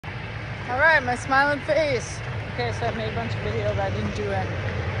Alright, my smiling face. Okay, so I made a bunch of videos. I didn't do an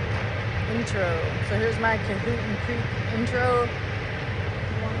intro. So here's my Cahootin Creek intro. If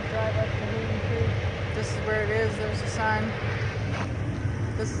you want to drive up Cahootin Creek, this is where it is. There's a sign.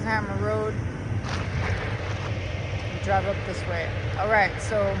 This is Hammer Road. You drive up this way. Alright,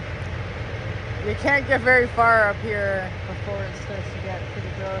 so you can't get very far up here before it starts to get pretty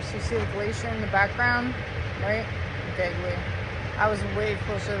gross. You see the glacier in the background, right? Vaguely. I was way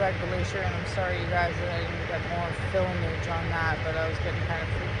closer to that glacier, and I'm sorry, you guys, that I didn't get more filmage on that, but I was getting kind of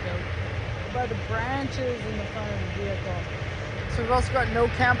freaked out by the branches in the front of the vehicle. So we've also got no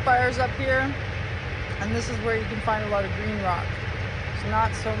campfires up here, and this is where you can find a lot of green rock. It's not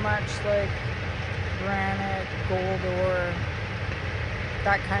so much like granite, gold ore,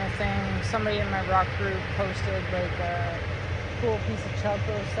 that kind of thing. Somebody in my rock group posted like a cool piece of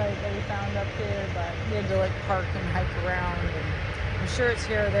chalco site that we found up here, but we had to like park and hike around, and I'm sure it's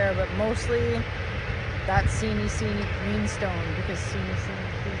here or there, but mostly that Seeny greenstone, because Seeny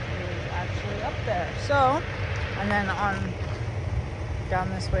Creek is actually up there. So, and then on down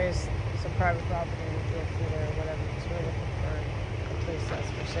this way is some private property, we'll go through there or whatever, because we're looking for a place that's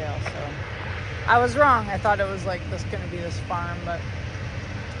for sale. So I was wrong. I thought it was like this gonna be this farm, but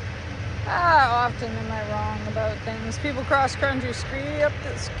often am I wrong about things. People cross-country ski up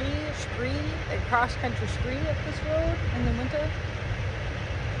the they cross-country ski up this road in the winter.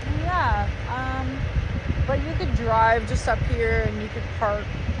 Yeah, but you could drive just up here, and you could park,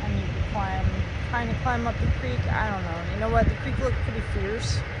 and you could climb up the creek. I don't know. You know what? The creek looked pretty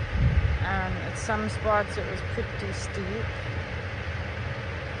fierce, and at some spots it was pretty steep.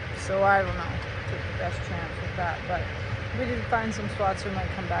 So I don't know. Take the best chance with that, but we did find some spots we might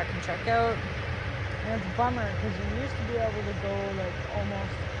come back and check out. And it's a bummer, because you used to be able to go like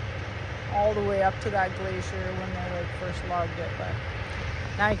almost all the way up to that glacier when they like first logged it, but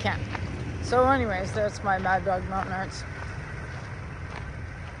now you can't. So anyways, that's my Mad Dog Mountain Arts.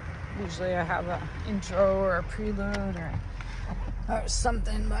 Usually I have an intro or a prelude or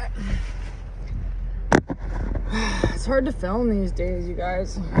something, but it's hard to film these days, you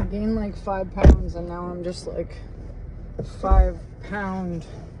guys. I gained like 5 pounds, and now I'm just like 5-pound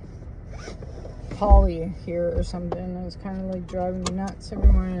Polly here or something. And it's kind of like driving me nuts. Every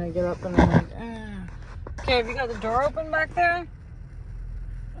morning I get up and I'm like, Okay, have you got the door open back there?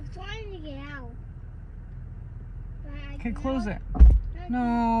 I'm trying to get out. Okay, close it.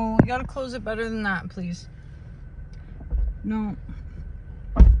 No, you gotta close it better than that, please. No,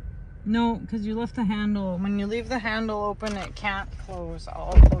 because you left the handle. When you leave the handle open, it can't close.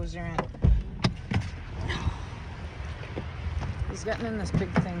 I'll close your end. He's getting in this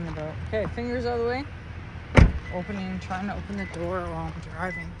big thing about. Okay, fingers out of the way. Trying to open the door while I'm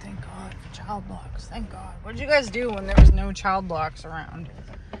driving. Thank God for child locks. Thank God. What did you guys do when there was no child locks around?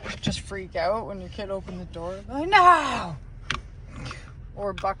 Just freak out when your kid opened the door? Like, no!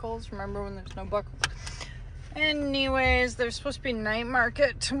 Or buckles. Remember when there's no buckles? Anyways, there's supposed to be night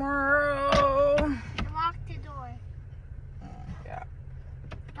market tomorrow. Lock the door. Yeah.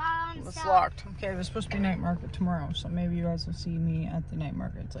 It's Stop. locked. Okay, there's supposed to be night market tomorrow, so maybe you guys will see me at the night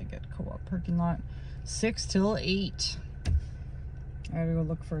market. It's like at Co-op parking lot, 6 till 8. I gotta go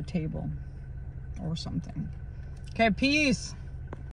look for a table or something. Okay, peace.